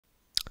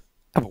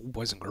Hello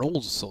boys and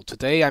girls, so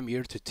today I'm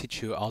here to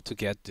teach you how to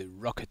get the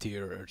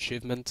Rocketeer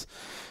Achievement.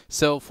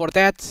 So for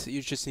that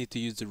you just need to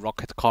use the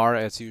rocket car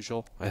as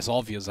usual, as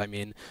obvious I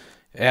mean.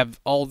 Have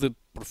all the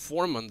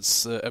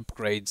performance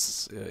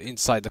upgrades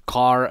inside the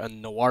car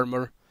and no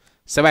armor.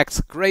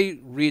 Select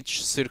ClayRidge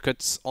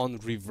Circuits on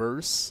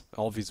Reverse,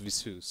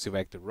 obviously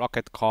select the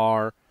rocket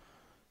car,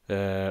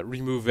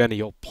 remove any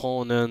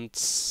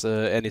opponents,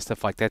 any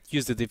stuff like that.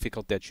 Use the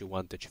difficulty that you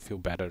want, that you feel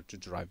better to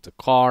drive the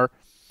car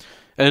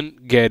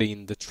and get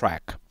in the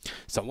track.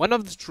 So one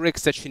of the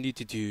tricks that you need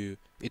to do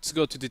is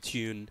go to the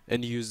tune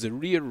and use the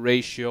rear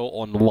ratio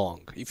on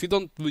long. If you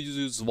don't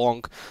use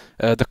long,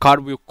 the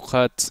car will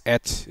cut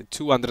at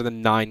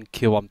 209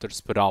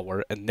 kilometers per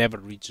hour and never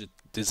reach the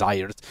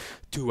desired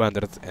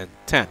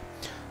 210.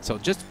 So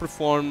just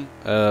perform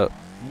a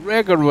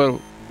regular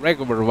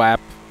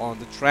lap on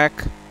the track,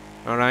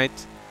 all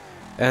right?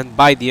 And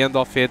by the end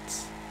of it,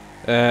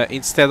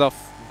 instead of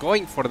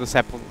going for the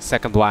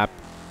second lap,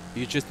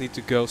 you just need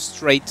to go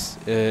straight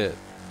to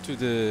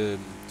the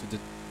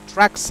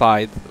track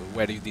side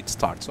where you did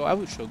start. So I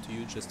will show to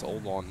you, just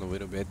hold on a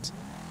little bit.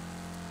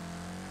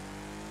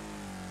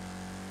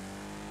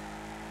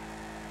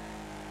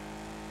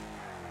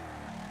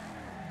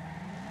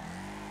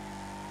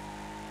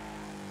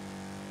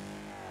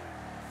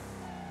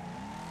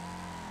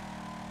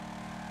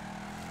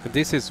 And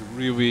this is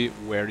really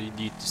where you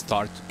need to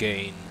start to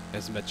gain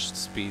as much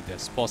speed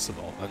as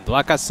possible. And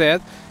like I said,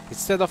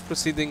 instead of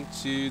proceeding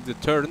to the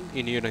turn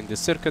in here in the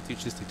circuit, you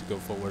just need to go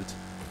forward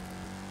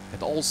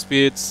at all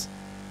speeds,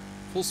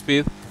 full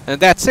speed, and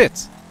that's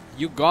it.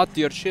 You got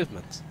the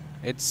achievement.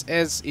 It's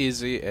as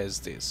easy as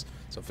this.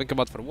 So think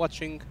about for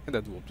watching, and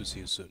I hope to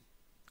see you soon.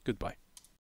 Goodbye.